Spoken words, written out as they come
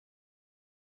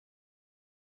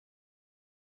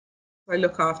I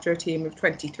look after a team of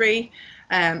 23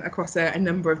 across a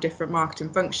number of different marketing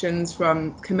functions,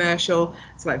 from commercial,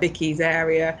 so like Vicky's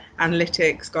area,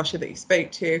 analytics, Gosha that you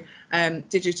spoke to,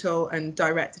 digital and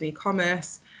direct and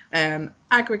e-commerce,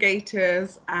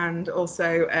 aggregators, and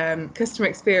also customer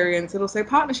experience, and also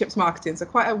partnerships marketing. So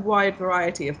quite a wide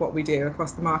variety of what we do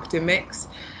across the marketing mix.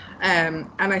 And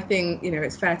I think,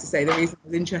 it's fair to say the reason I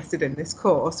was interested in this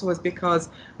course was because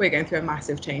we're going through a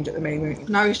massive change at the moment.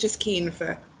 And I was just keen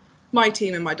for my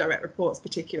team and my direct reports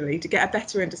particularly to get a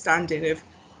better understanding of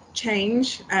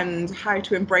change and how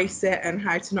to embrace it and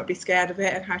how to not be scared of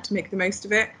it and how to make the most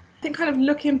of it. I think kind of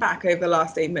looking back over the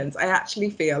last 8 months, I actually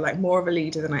feel like more of a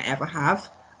leader than I ever have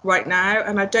right now.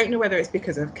 And I don't know whether it's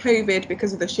because of COVID,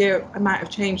 because of the sheer amount of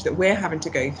change that we're having to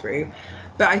go through.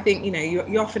 But I think,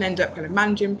 you often end up kind of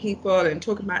managing people and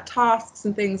talking about tasks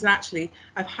and things. And actually,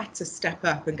 I've had to step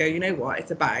up and go, you know what,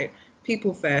 it's about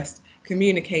people first,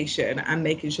 communication, and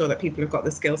making sure that people have got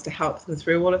the skills to help them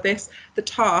through all of this. The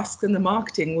tasks and the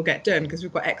marketing will get done because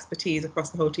we've got expertise across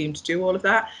the whole team to do all of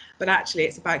that. But actually,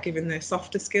 it's about giving the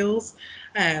softer skills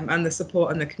and the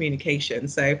support and the communication.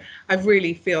 So I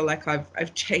really feel like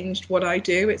I've changed what I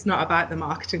do. It's not about the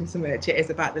marketing so much, it is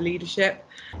about the leadership.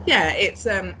 Yeah, it's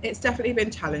definitely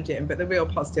been challenging, but the real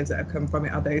positives that have come from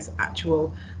it are those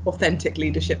actual authentic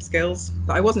leadership skills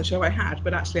that I wasn't sure I had,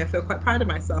 but actually I feel quite proud of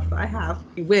myself that I have.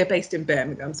 We're based in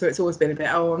Birmingham, so it's always been a bit,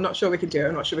 I'm not sure we can do it,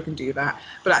 I'm not sure we can do that.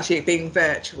 But actually it being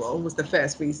virtual was the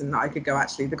first reason that I could go,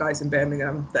 actually, the guys in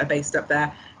Birmingham that are based up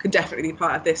there could definitely be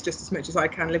part of this just as much as I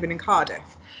can living in Cardiff.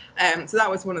 So that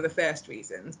was one of the first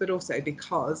reasons, but also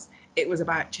because it was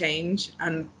about change,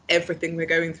 and everything we're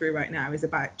going through right now is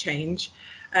about change.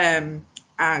 And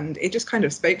it just kind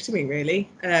of spoke to me, really,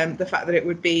 the fact that it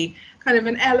would be kind of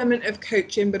an element of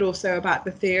coaching, but also about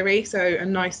the theory. So a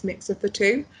nice mix of the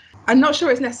two. I'm not sure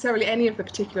it's necessarily any of the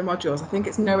particular modules. I think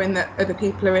it's knowing that other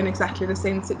people are in exactly the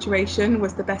same situation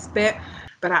was the best bit.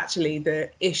 But actually the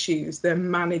issues, the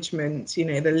management,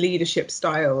 the leadership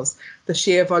styles, the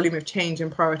sheer volume of change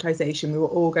and prioritization, we were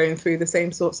all going through the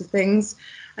same sorts of things.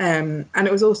 And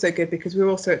it was also good because we were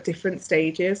also at different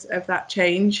stages of that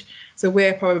change. So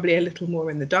we're probably a little more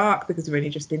in the dark because we've only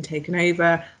just been taken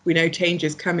over. We know change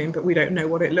is coming, but we don't know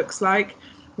what it looks like.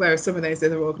 Whereas some of those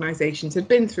other organisations had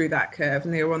been through that curve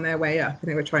and they were on their way up, and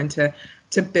they were trying to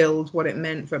build what it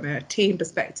meant from a team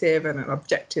perspective and an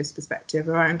objectives perspective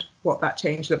around what that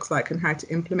change looks like and how to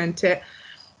implement it.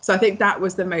 So I think that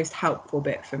was the most helpful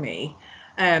bit for me.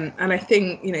 And I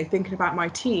think, thinking about my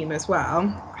team as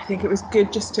well, I think it was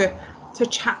good just to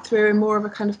chat through in more of a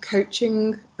kind of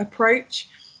coaching approach.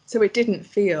 So it didn't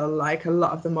feel like a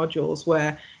lot of the modules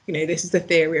were, this is the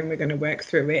theory and we're going to work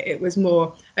through it. It was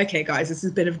more, okay, guys, this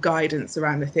is a bit of guidance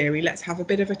around the theory. Let's have a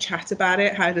bit of a chat about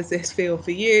it. How does this feel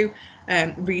for you?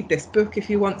 Read this book if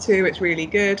you want to. It's really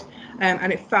good.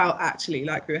 And it felt actually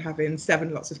like we were having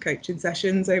 7 lots of coaching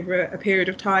sessions over a period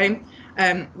of time,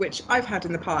 which I've had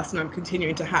in the past and I'm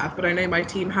continuing to have, but I know my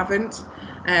team haven't.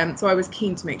 So I was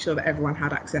keen to make sure that everyone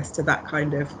had access to that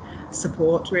kind of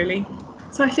support, really.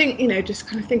 So I think, just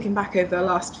kind of thinking back over the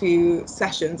last few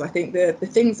sessions, I think the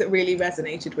things that really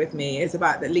resonated with me is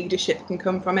about that leadership can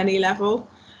come from any level.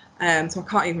 So I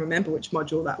can't even remember which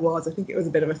module that was. I think it was a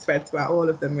bit of a thread throughout all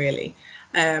of them, really.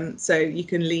 So you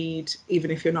can lead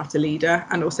even if you're not a leader,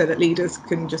 and also that leaders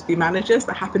can just be managers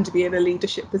that happen to be in a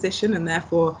leadership position and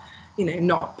therefore,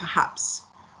 not perhaps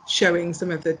showing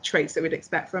some of the traits that we'd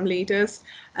expect from leaders.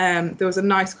 There was a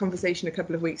nice conversation a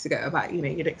couple of weeks ago about,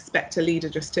 you'd expect a leader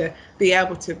just to be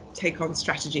able to take on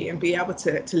strategy and be able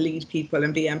to lead people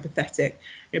and be empathetic,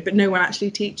 but no one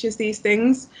actually teaches these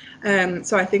things.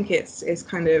 So I think it's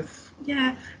kind of,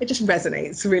 it just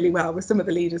resonates really well with some of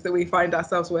the leaders that we find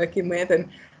ourselves working with, and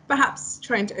perhaps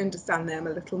trying to understand them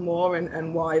a little more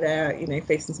and why they're,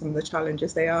 facing some of the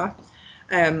challenges they are.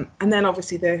 And then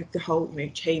obviously the whole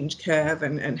change curve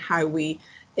and how we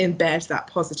embed that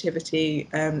positivity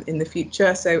in the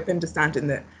future. So understanding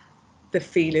that the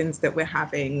feelings that we're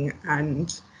having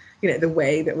and the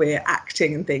way that we're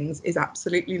acting and things is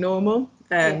absolutely normal.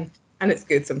 And it's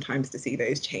good sometimes to see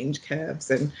those change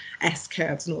curves and S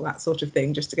curves and all that sort of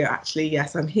thing, just to go, actually,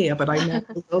 yes, I'm here, but I know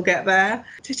we'll get there.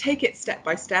 To take it step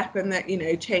by step, and that,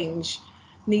 change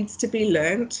needs to be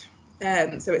learnt.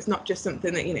 So it's not just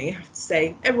something that, you have to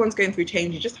say, everyone's going through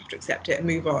change, you just have to accept it and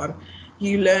move on.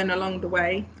 You learn along the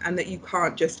way, and that you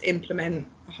can't just implement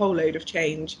a whole load of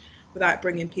change without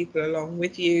bringing people along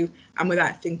with you and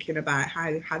without thinking about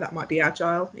how that might be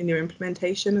agile in your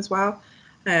implementation as well.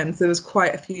 So there was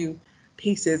quite a few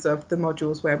pieces of the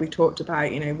modules where we talked about,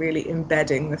 really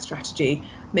embedding the strategy,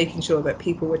 making sure that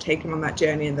people were taken on that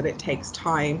journey and that it takes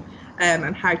time,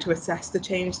 and how to assess the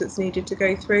change that's needed to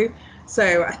go through.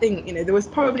 So I think, there was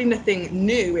probably nothing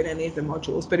new in any of the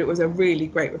modules, but it was a really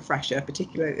great refresher,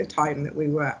 particularly at the time that we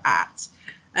were at,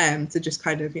 to just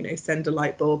kind of, send a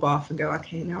light bulb off and go,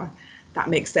 okay, now that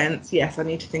makes sense. Yes, I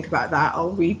need to think about that.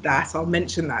 I'll read that. I'll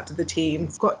mention that to the team.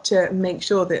 You've got to make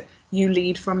sure that you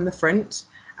lead from the front.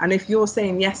 And if you're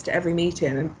saying yes to every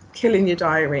meeting and killing your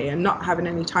diary and not having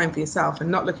any time for yourself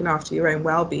and not looking after your own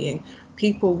well-being,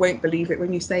 people won't believe it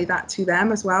when you say that to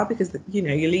them as well, because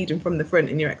you're leading from the front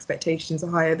and your expectations are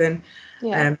higher than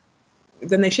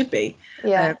they should be.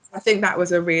 Yeah. I think that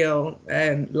was a real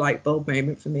light bulb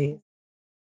moment for me.